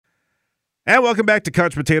And welcome back to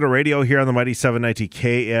Couch Potato Radio here on the Mighty 790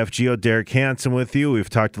 KFGO. Derek Hansen with you. We've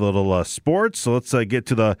talked a little sports, so let's get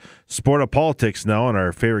to the sport of politics now. And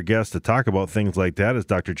our favorite guest to talk about things like that is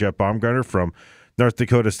Dr. Jeff Baumgartner from North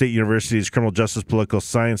Dakota State University's Criminal Justice Political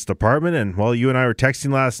Science Department. And while you and I were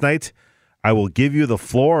texting last night, I will give you the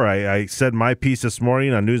floor. I said my piece this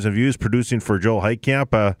morning on News and Views, producing for Joel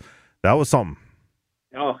Heitkamp. That was something.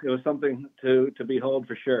 Oh, it was something to behold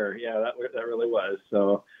for sure. Yeah, that really was.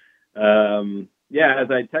 So, as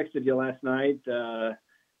I texted you last night,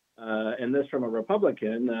 and this from a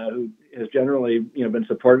Republican who has generally, been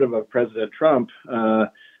supportive of President Trump. I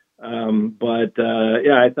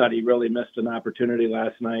thought he really missed an opportunity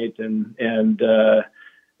last night, from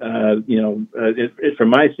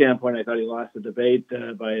my standpoint, I thought he lost the debate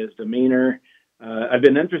by his demeanor. I've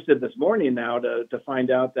been interested this morning now to find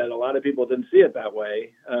out that a lot of people didn't see it that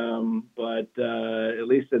way. But at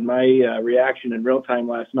least in my reaction in real time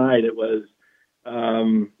last night, I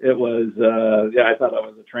thought that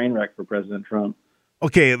was a train wreck for President Trump.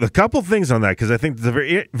 Okay, a couple things on that, because I think it's a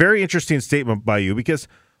very, very interesting statement by you because,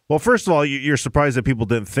 well, first of all, you're surprised that people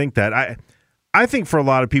didn't think that. I think for a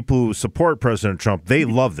lot of people who support President Trump, they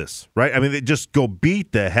love this, right? I mean, they just go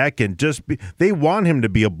beat the heck and they want him to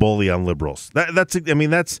be a bully on liberals. That's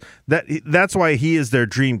why he is their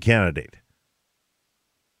dream candidate.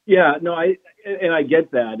 Yeah, no, I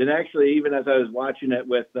get that. And actually, even as I was watching it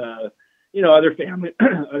with, other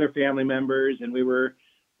family members, and we were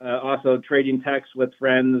also trading texts with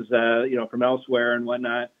friends, from elsewhere and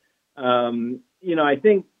whatnot. I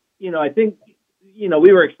think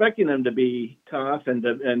we were expecting him to be tough and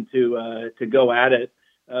to go at it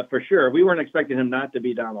for sure. We weren't expecting him not to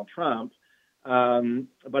be Donald Trump.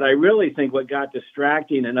 But I really think what got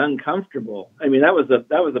distracting and uncomfortable, I mean, that was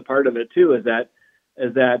a part of it too, is that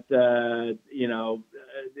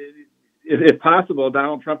if possible,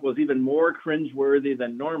 Donald Trump was even more cringeworthy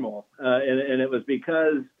than normal. And it was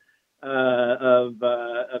because of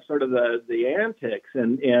sort of the antics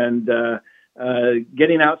and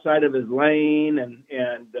getting outside of his lane and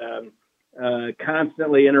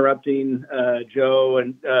constantly interrupting Joe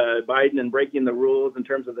and Biden and breaking the rules in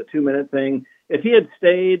terms of the 2-minute thing. If he had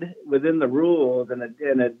stayed within the rules and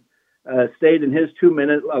had stayed in his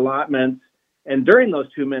 2-minute allotments, and during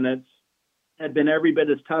those 2 minutes had been every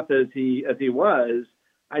bit as tough as he was,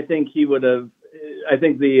 I think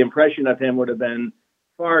the impression of him would have been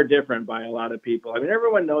far different by a lot of people. I mean,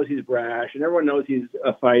 everyone knows he's brash and everyone knows he's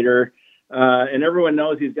a fighter. And everyone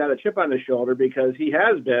knows he's got a chip on his shoulder because he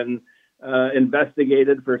has been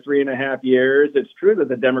investigated for 3.5 years. It's true that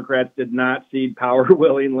the Democrats did not cede power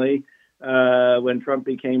willingly when Trump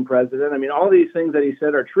became president. I mean, all these things that he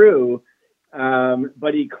said are true,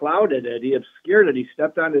 but he clouded it. He obscured it. He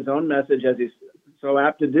stepped on his own message, as he's so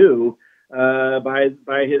apt to do, by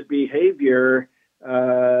his behavior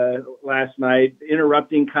last night,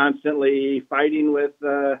 interrupting constantly, fighting with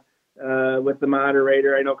the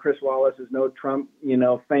moderator. I know Chris Wallace is no Trump,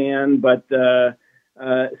 fan, but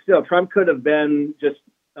still, Trump could have been just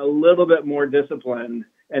a little bit more disciplined,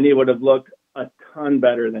 and he would have looked a ton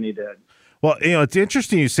better than he did. Well, it's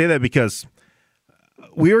interesting you say that because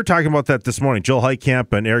we were talking about that this morning. Joel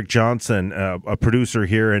Heitkamp and Eric Johnson, a producer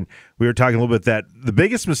here, and we were talking a little bit that the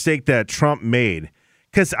biggest mistake that Trump made,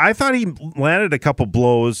 because I thought he landed a couple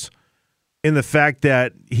blows in the fact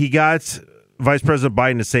that he got Vice President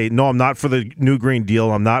Biden to say, no, I'm not for the new Green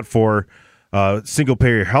Deal. I'm not for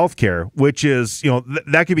single-payer health care, which is,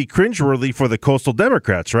 that could be cringeworthy for the coastal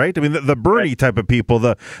Democrats, right? I mean, the Bernie type of people,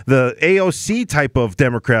 the AOC type of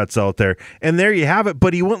Democrats out there. And there you have it,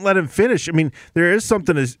 but he wouldn't let him finish. I mean, there is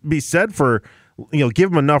something to be said for,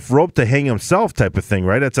 give him enough rope to hang himself type of thing,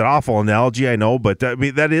 right? That's an awful analogy, I know, but I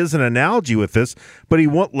mean, that is an analogy with this, but he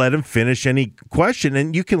won't let him finish any question,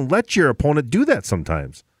 and you can let your opponent do that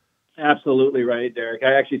sometimes. Absolutely right, Derek.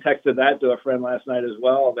 I actually texted that to a friend last night as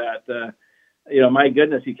well, that, my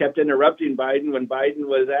goodness, he kept interrupting Biden when Biden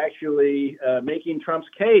was actually making Trump's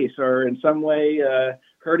case or in some way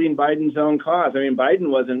hurting Biden's own cause. I mean, Biden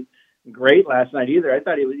wasn't great last night either. I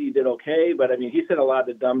thought he did okay, but I mean, he said a lot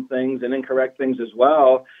of dumb things and incorrect things as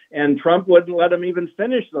well. And Trump wouldn't let him even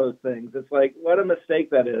finish those things. It's like, what a mistake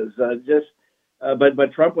that is.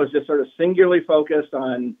 But Trump was just sort of singularly focused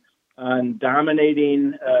on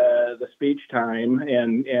dominating the speech time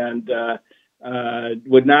and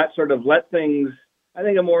would not sort of let things. I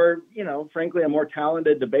think a more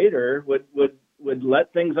talented debater would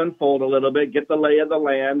let things unfold a little bit, get the lay of the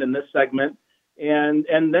land in this segment,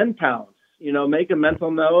 and then pounce. Make a mental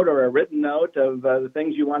note or a written note of the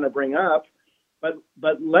things you want to bring up, but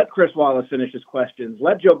let Chris Wallace finish his questions.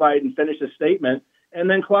 Let Joe Biden finish his statement, and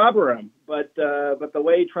then clobber him. But the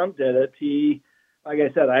way Trump did it, he, like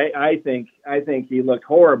I said, I think he looked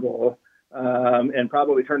horrible, and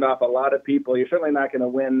probably turned off a lot of people. You're certainly not going to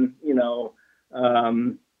win,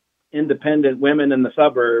 independent women in the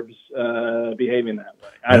suburbs behaving that way.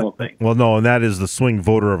 I don't think. Well, no, and that is the swing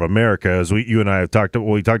voter of America, as you and I have talked.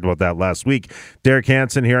 We talked about that last week. Derek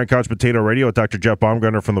Hansen here on Couch Potato Radio with Dr. Jeff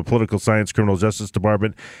Baumgartner from the Political Science Criminal Justice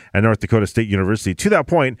Department at North Dakota State University. To that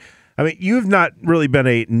point, I mean, you've not really been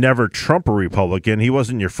a never Trumper Republican. He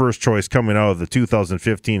wasn't your first choice coming out of the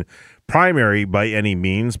 2015 primary by any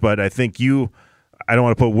means, but I think I don't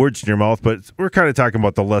want to put words in your mouth, but we're kind of talking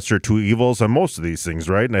about the lesser two evils on most of these things,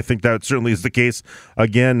 right? And I think that certainly is the case.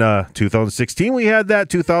 Again, 2016 we had that,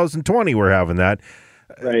 2020 we're having that.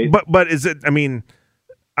 Right. But is it, I mean,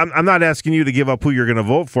 I'm not asking you to give up who you're going to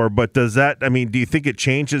vote for, but does that, I mean, do you think it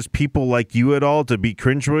changes people like you at all to be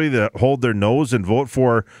cringeworthy, to hold their nose and vote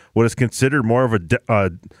for what is considered more of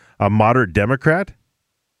a moderate Democrat?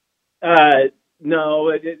 No,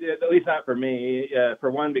 at least not for me. For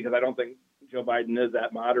one, because I don't think Joe Biden is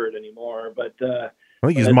that moderate anymore. But I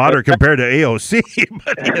think he's moderate compared to AOC.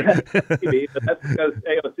 Maybe, but that's because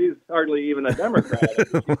AOC is hardly even a Democrat.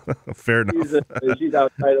 Fair enough. She's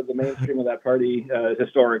outside of the mainstream of that party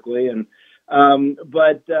historically, and so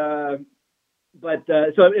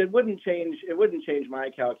it wouldn't change. It wouldn't change my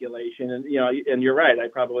calculation, and and you're right. I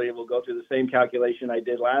probably will go through the same calculation I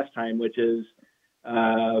did last time, which is,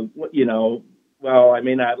 well, I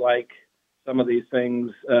may not like some of these things,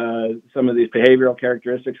 some of these behavioral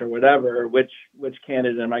characteristics or whatever, which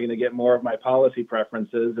candidate am I going to get more of my policy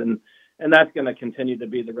preferences? And that's going to continue to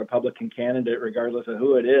be the Republican candidate, regardless of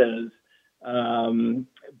who it is.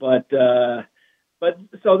 But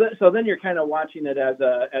so then you're kind of watching it as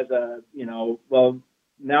a, well,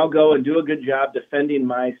 now go and do a good job defending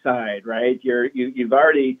my side, right? You've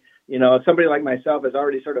already, somebody like myself has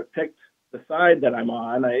already sort of picked the side that I'm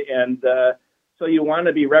on. So you want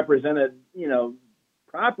to be represented,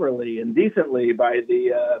 properly and decently by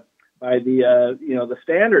the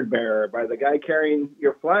standard bearer, by the guy carrying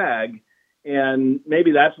your flag. And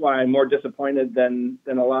maybe that's why I'm more disappointed than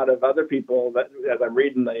a lot of other people that, as I'm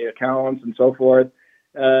reading the accounts and so forth.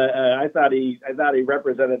 I thought he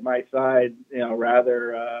represented my side,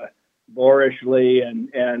 rather boorishly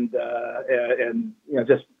and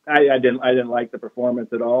just I didn't like the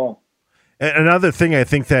performance at all. Another thing I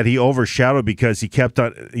think that he overshadowed because he kept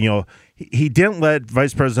on, he didn't let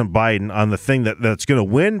Vice President Biden on the thing that's going to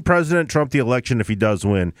win President Trump the election if he does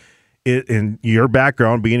win. In your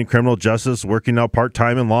background, being in criminal justice, working now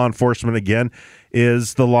part-time in law enforcement again,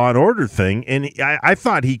 is the law and order thing. And I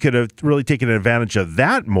thought he could have really taken advantage of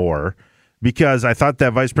that more, because I thought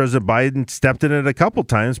that Vice President Biden stepped in it a couple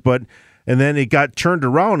times, and then it got turned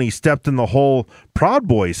around. He stepped in the whole Proud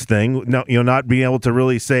Boys thing, not being able to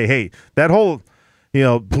really say, hey, that whole,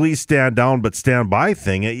 please stand down but stand by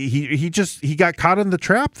thing. He got caught in the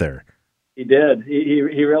trap there. He did. He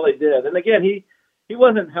really did. And again, he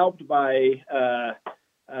wasn't helped by,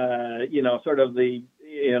 sort of the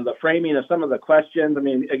framing of some of the questions. I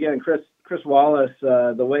mean, again, Chris Wallace,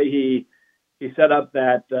 the way he set up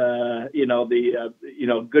that,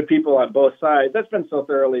 good people on both sides, that's been so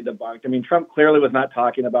thoroughly debunked. I mean, Trump clearly was not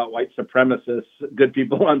talking about white supremacists, good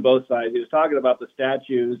people on both sides. He was talking about the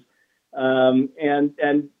statues. And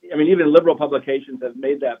I mean, even liberal publications have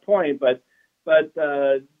made that point, but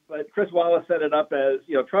Chris Wallace set it up as,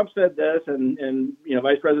 Trump said this and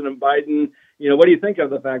Vice President Biden, what do you think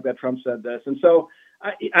of the fact that Trump said this? And so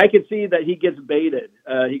I could see that he gets baited.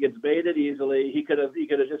 He gets baited easily. He could have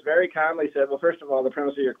just very calmly said, well, first of all, the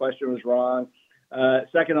premise of your question was wrong.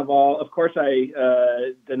 Second of all, of course I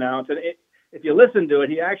denounce. And if you listen to it,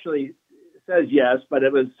 he actually says yes, but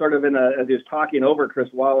it was sort of as he was talking over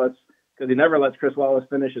Chris Wallace, because he never lets Chris Wallace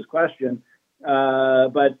finish his question.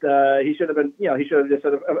 But he should have been, he should have just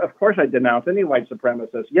said, of course I denounce any white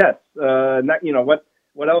supremacist. Yes. What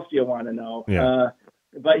else do you want to know? Yeah.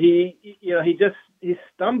 But he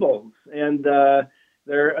stumbles, and they're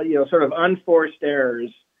sort of unforced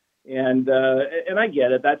errors, and I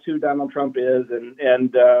get it. That's who Donald Trump is,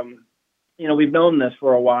 and we've known this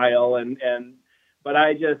for a while, but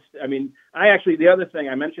the other thing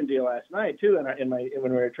I mentioned to you last night too, when we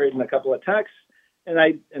were trading a couple of texts,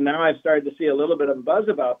 and now I've started to see a little bit of a buzz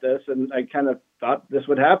about this, and I kind of thought this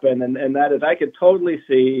would happen, and that is I could totally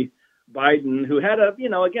see Biden, who had a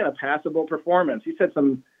passable performance. He said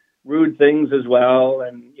some rude things as well,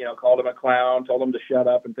 and called him a clown, told him to shut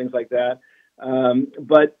up, and things like that.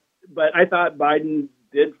 But I thought Biden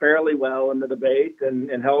did fairly well in the debate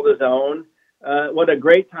and held his own. what a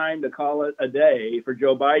great time to call it a day for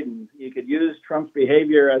Joe Biden. You could use Trump's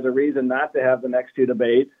behavior as a reason not to have the next two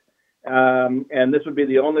debates. And this would be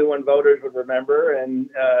the only one voters would remember. And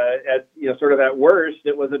sort of at worst,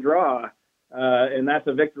 it was a draw. And that's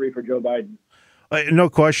a victory for Joe Biden. No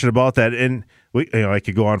question about that. And I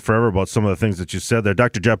could go on forever about some of the things that you said there.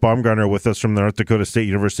 Dr. Jeff Baumgartner with us from the North Dakota State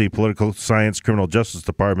University Political Science Criminal Justice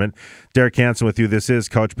Department. Derek Hansen with you. This is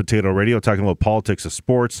Couch Potato Radio, talking about politics of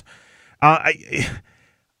sports.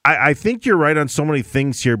 I think you're right on so many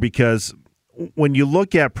things here, because when you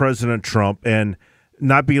look at President Trump and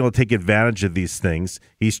not being able to take advantage of these things,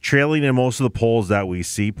 he's trailing in most of the polls that we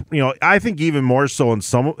see. I think even more so in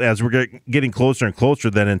some, as we're getting closer and closer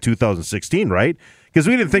than in 2016, right? Because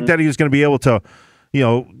we didn't think that he was going to be able to,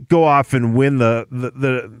 go off and win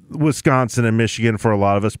the Wisconsin and Michigan for a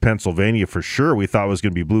lot of us. Pennsylvania for sure we thought was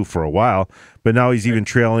going to be blue for a while, but now he's even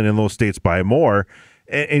trailing in those states by more.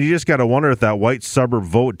 And you just got to wonder if that white suburb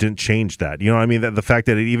vote didn't change that. You know what I mean? That the fact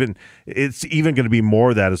that it's even going to be more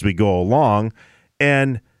of that as we go along.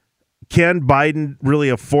 And can Biden really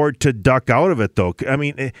afford to duck out of it, though? I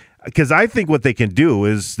mean, because I think what they can do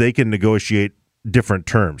is they can negotiate different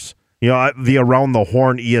terms. The Around the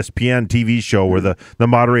Horn ESPN TV show where the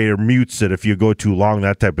moderator mutes it if you go too long,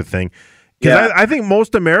 that type of thing. Because I think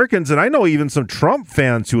most Americans, and I know even some Trump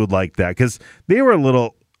fans who would like that, because they were a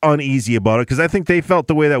little uneasy about it, because I think they felt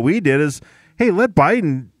the way that we did is, hey, let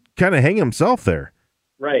Biden kind of hang himself there.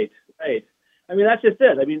 Right. I mean, that's just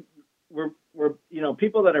it. I mean, we're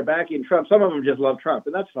people that are backing Trump, some of them just love Trump,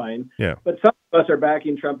 and that's fine. Yeah. But some of us are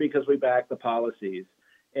backing Trump because we back the policies.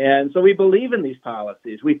 And so we believe in these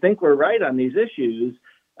policies. We think we're right on these issues,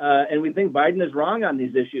 and we think Biden is wrong on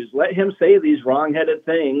these issues. Let him say these wrong-headed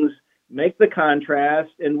things, make the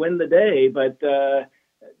contrast, and win the day. But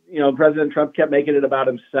President Trump kept making it about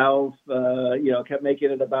himself, kept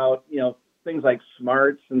making it about, things like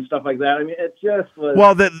smarts and stuff like that. I mean, it just was.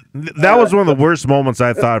 Well, that was one of the worst moments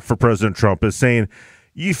I thought for President Trump, is saying,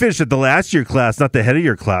 you finished at the last year class, not the head of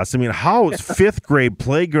your class. I mean, how fifth grade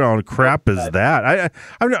playground crap is that?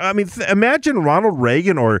 I mean, imagine Ronald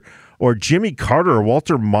Reagan or Jimmy Carter or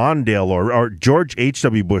Walter Mondale or George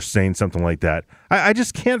H.W. Bush saying something like that. I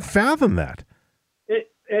just can't fathom that.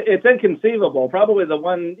 It's inconceivable. Probably the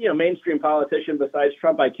one, mainstream politician besides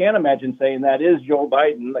Trump I can't imagine saying that is Joe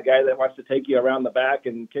Biden, the guy that wants to take you around the back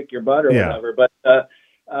and kick your butt or whatever. But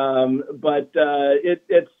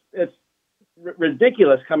it's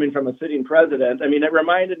ridiculous coming from a sitting president. I mean, it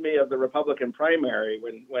reminded me of the Republican primary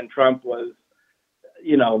when Trump was,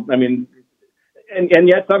 and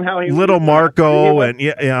yet somehow he Little Marco and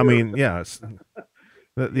yes.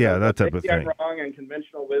 That type of thing. Wrong and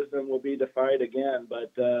conventional wisdom will be defied again,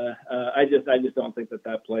 but I just don't think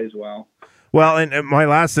that plays well. Well, and my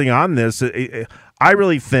last thing on this, I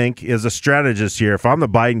really think as a strategist here, if I'm the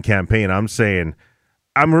Biden campaign, I'm saying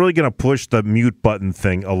I'm really going to push the mute button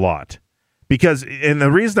thing a lot. Because, and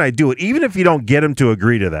the reason I do it, even if you don't get him to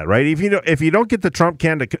agree to that, right? If you don't get the Trump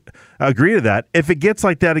can to agree to that, if it gets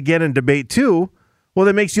like that again in debate 2, well,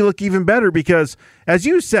 that makes you look even better, because, as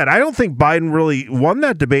you said, I don't think Biden really won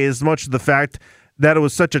that debate as much as the fact that it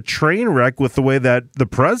was such a train wreck with the way that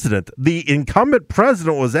the incumbent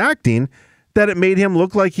president was acting, that it made him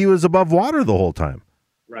look like he was above water the whole time.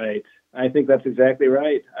 Right. I think that's exactly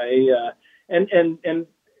right.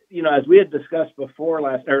 As we had discussed before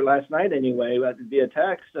last night anyway, via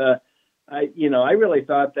text, I really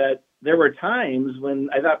thought that there were times when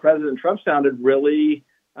I thought President Trump sounded really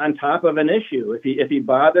on top of an issue. If he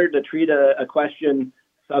bothered to treat a question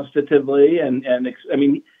substantively,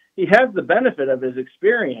 he has the benefit of his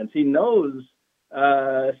experience. He knows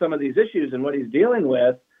some of these issues and what he's dealing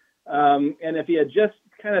with. And if he had just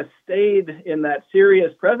kind of stayed in that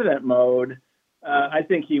serious president mode, I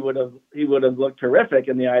think he would have looked terrific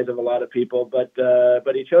in the eyes of a lot of people. But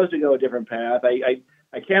he chose to go a different path. I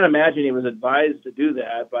can't imagine he was advised to do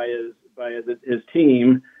that by his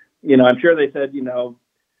team. I'm sure they said,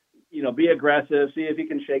 be aggressive, see if you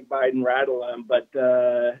can shake Biden, rattle him, but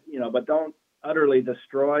don't utterly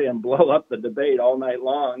destroy and blow up the debate all night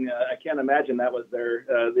long. I can't imagine that was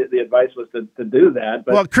the advice was to do that.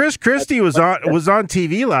 But, well, Chris Christie was on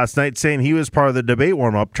TV last night saying he was part of the debate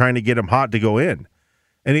warm up, trying to get him hot to go in,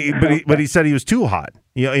 and but he said he was too hot.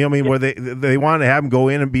 Where they wanted to have him go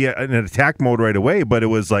in and be in an attack mode right away, but it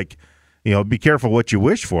was like, be careful what you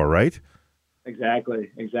wish for, right?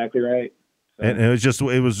 Exactly right. And it was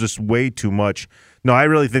just way too much. No, I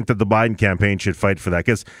really think that the Biden campaign should fight for that,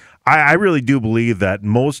 because I really do believe that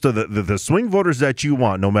most of the swing voters that you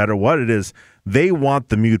want, no matter what it is, they want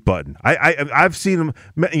the mute button. I've seen them.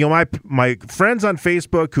 My friends on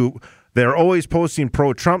Facebook who They're always posting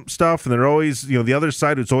pro-Trump stuff, and they're always, the other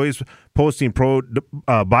side is always posting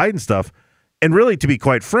pro-Biden stuff. And really, to be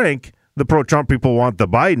quite frank, the pro-Trump people want the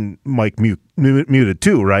Biden mic muted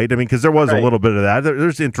too, right? I mean, because there was a little bit of that.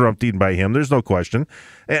 There's interrupting by him. There's no question.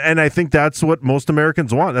 And I think that's what most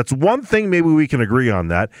Americans want. That's one thing maybe we can agree on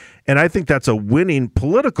that. And I think that's a winning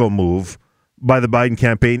political move by the Biden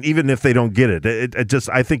campaign, even if they don't get it.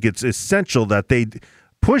 I think it's essential that they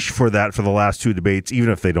push for that for the last two debates,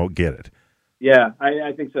 even if they don't get it. Yeah,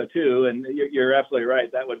 I think so too. And you're absolutely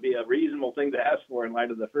right. That would be a reasonable thing to ask for in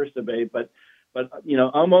light of the first debate. But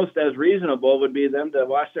almost as reasonable would be them to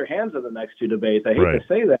wash their hands of the next two debates. I hate to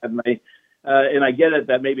say that, and I get it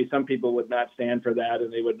that maybe some people would not stand for that,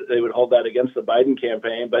 and they would hold that against the Biden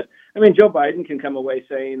campaign. But I mean, Joe Biden can come away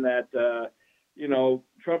saying that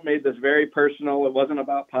Trump made this very personal. It wasn't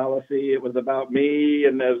about policy. It was about me,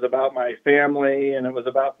 and it was about my family, and it was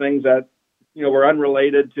about things that were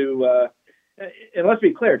unrelated to. And let's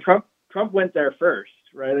be clear, Trump went there first.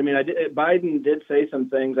 Right. I mean, Biden did say some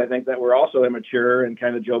things I think that were also immature and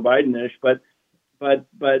kind of Joe Biden-ish, but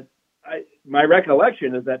my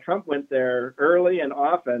recollection is that Trump went there early and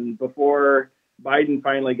often before Biden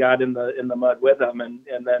finally got in the mud with him and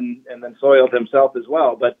then soiled himself as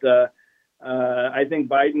well. But I think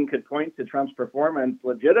Biden could point to Trump's performance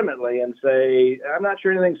legitimately and say, I'm not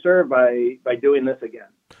sure anything's served by doing this again.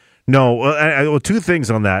 No, well, two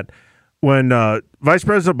things on that. When Vice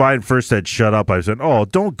President Biden first said, shut up, I said, oh,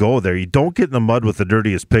 don't go there. You don't get in the mud with the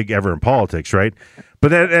dirtiest pig ever in politics, right?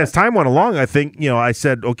 But then as time went along, I think, I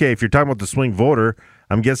said, okay, if you're talking about the swing voter,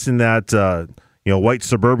 I'm guessing that, white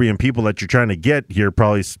suburban people that you're trying to get here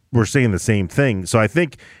probably were saying the same thing. So I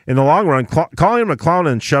think in the long run, calling him a clown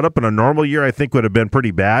and shut up in a normal year, I think would have been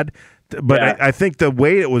pretty bad. But yeah. I think the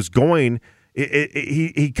way it was going,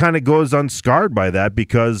 he kind of goes unscarred by that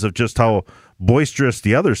because of just how boisterous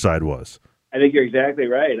the other side was. I think you're exactly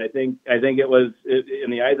right. I think it was,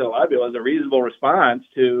 in the eyes of a lot of people, it was a reasonable response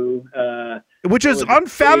to... which is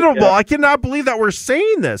unfathomable. I cannot believe that we're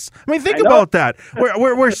saying this. I mean, think about that.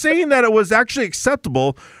 We're saying that it was actually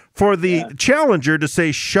acceptable for the challenger to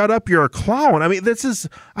say, shut up, you're a clown. I mean,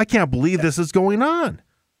 I can't believe this is going on.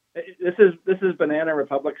 This is banana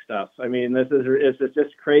republic stuff. I mean, it's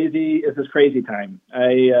just crazy. It's just crazy time.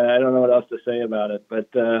 I don't know what else to say about it, but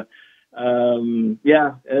it's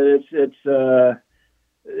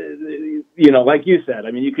like you said.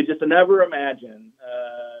 I mean, you could just never imagine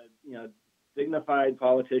dignified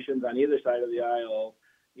politicians on either side of the aisle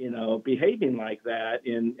behaving like that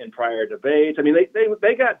in prior debates. I mean,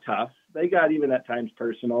 they got tough. They got even at times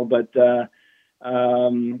personal, but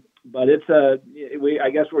it's I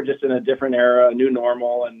guess we're just in a different era, a new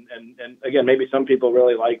normal, and again, maybe some people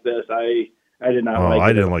really like this. I did not like it.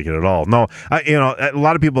 I didn't like it at all. No, a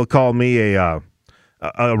lot of people call me a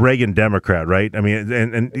Reagan Democrat, right? I mean,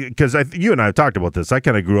 and because you and I have talked about this, I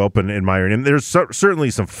kind of grew up in admiring him. There's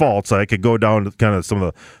certainly some faults. I could go down to kind of some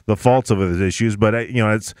of the faults of his issues, but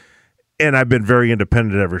and I've been very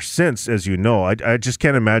independent ever since, as you know. I just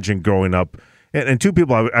can't imagine growing up. And two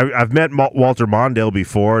people I've met Walter Mondale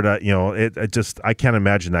before. And, I can't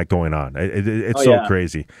imagine that going on. It's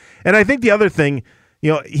crazy. And I think the other thing,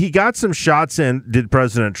 he got some shots in, did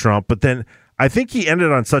President Trump, but then I think he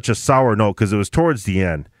ended on such a sour note because it was towards the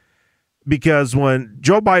end. Because when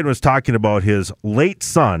Joe Biden was talking about his late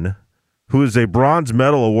son, who is a bronze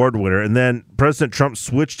medal award winner, and then President Trump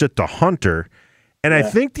switched it to Hunter, and I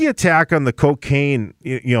think the attack on the cocaine,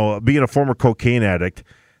 being a former cocaine addict,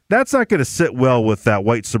 that's not going to sit well with that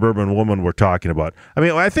white suburban woman we're talking about. I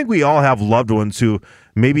mean, I think we all have loved ones who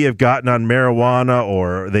maybe have gotten on marijuana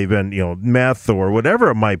or they've been, meth or whatever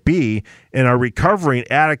it might be and are recovering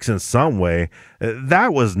addicts in some way.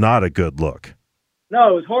 That was not a good look.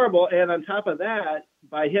 No, it was horrible. And on top of that,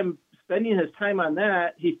 by him spending his time on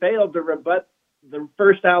that, he failed to rebut the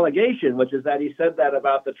first allegation, which is that he said that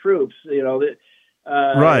about the troops,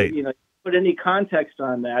 right. Put any context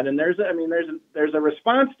on that, and there's a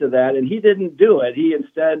response to that, and he didn't do it. He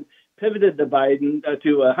instead pivoted to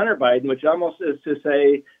Hunter Biden, which almost is to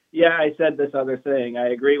say, yeah, I said this other thing. I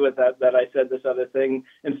agree with that I said this other thing,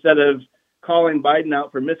 instead of calling Biden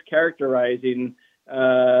out for mischaracterizing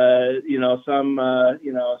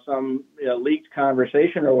some leaked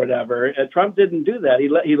conversation or whatever. Trump didn't do that.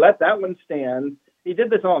 He let that one stand. He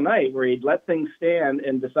did this all night, where he'd let things stand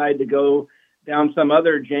and decide to go down some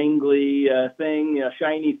other jangly thing,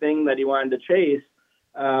 shiny thing that he wanted to chase.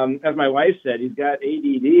 As my wife said, he's got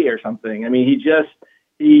ADD or something. I mean,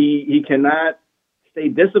 he cannot stay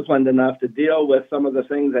disciplined enough to deal with some of the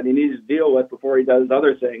things that he needs to deal with before he does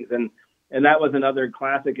other things. And that was another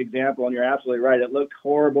classic example. And you're absolutely right. It looked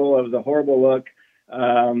horrible. It was a horrible look.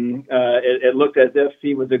 It looked as if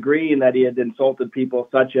he was agreeing that he had insulted people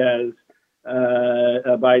such as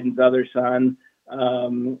Biden's other son,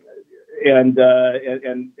 and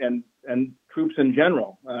troops in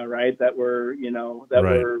general, right? That were,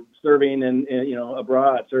 were serving in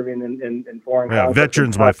abroad, serving in foreign conflicts.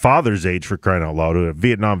 Veterans my father's age, for crying out loud,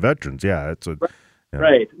 Vietnam veterans. Yeah, it's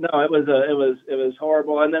right. No, it was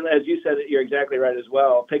horrible. And then, as you said, you're exactly right as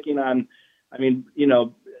well. Picking on,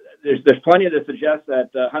 there's plenty to suggest that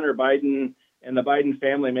Hunter Biden and the Biden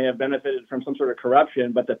family may have benefited from some sort of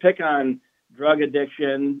corruption, but to pick on drug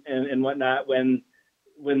addiction and whatnot when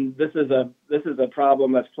this is a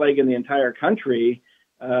problem that's plaguing the entire country,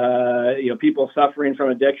 people suffering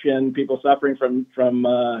from addiction, people suffering from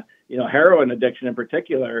heroin addiction in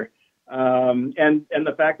particular, and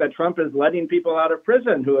the fact that Trump is letting people out of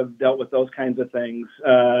prison who have dealt with those kinds of things,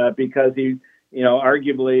 because he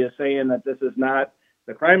arguably is saying that this is not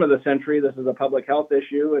the crime of the century, this is a public health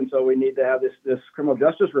issue, and so we need to have this criminal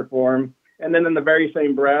justice reform. And then in the very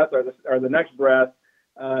same breath, or the next breath,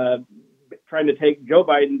 trying to take Joe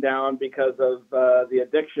Biden down because of the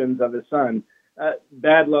addictions of his son.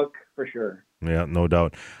 Bad look for sure. Yeah, no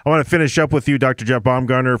doubt. I want to finish up with you, Dr. Jeff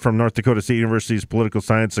Baumgartner from North Dakota State University's Political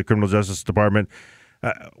Science and Criminal Justice Department.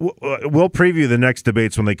 We'll preview the next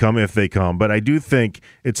debates when they come, if they come. But I do think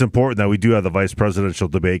it's important that we do have the vice presidential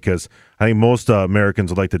debate, because I think most Americans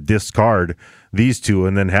would like to discard these two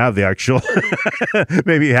and then have the actual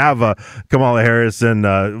maybe have Kamala Harris and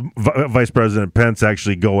Vice President Pence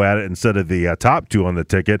actually go at it instead of the top two on the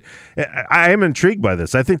ticket. I am intrigued by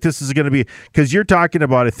this. I think this is going to be, because you're talking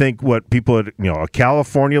about, I think, what people, a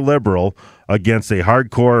California liberal against a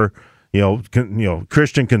hardcore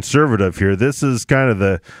Christian conservative here. This is kind of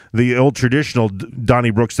the old traditional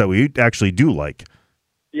Donnie Brooks that we actually do like.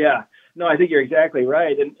 Yeah, no, I think you're exactly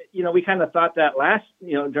right. And, we kind of thought that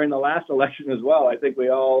during the last election as well. I think we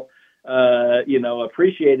all,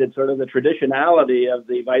 appreciated sort of the traditionality of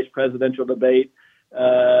the vice presidential debate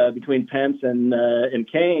between Pence and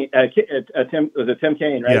Kaine. Tim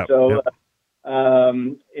Kaine, right?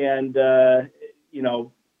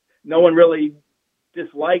 No one really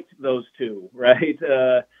disliked those two, right?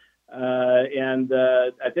 And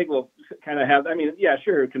I think we'll kind of have,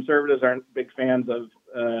 sure, conservatives aren't big fans of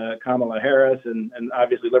Kamala Harris, and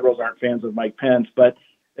obviously liberals aren't fans of Mike Pence, but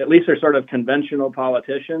at least they're sort of conventional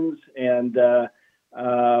politicians and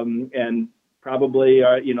probably,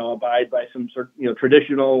 abide by some sort of,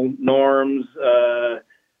 traditional norms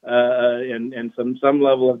and some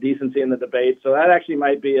level of decency in the debate. So that actually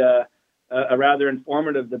might be a rather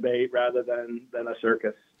informative debate rather than a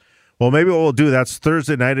circus. Well, maybe what we'll do, that's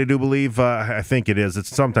Thursday night, I do believe. I think it is. It's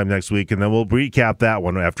sometime next week, and then we'll recap that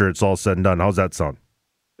one after it's all said and done. How's that sound?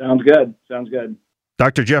 Sounds good.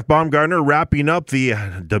 Dr. Jeff Baumgartner wrapping up the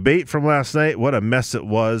debate from last night. What a mess it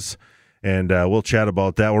was, and we'll chat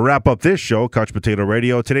about that. We'll wrap up this show, Couch Potato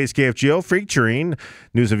Radio. Today's KFGO featuring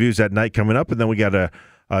news and views at night coming up, and then we got a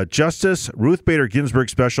Justice Ruth Bader Ginsburg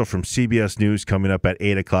special from CBS News coming up at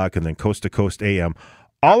 8 o'clock, and then Coast to Coast AM.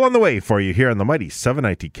 All on the way for you here on the mighty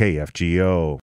 790 KFGO.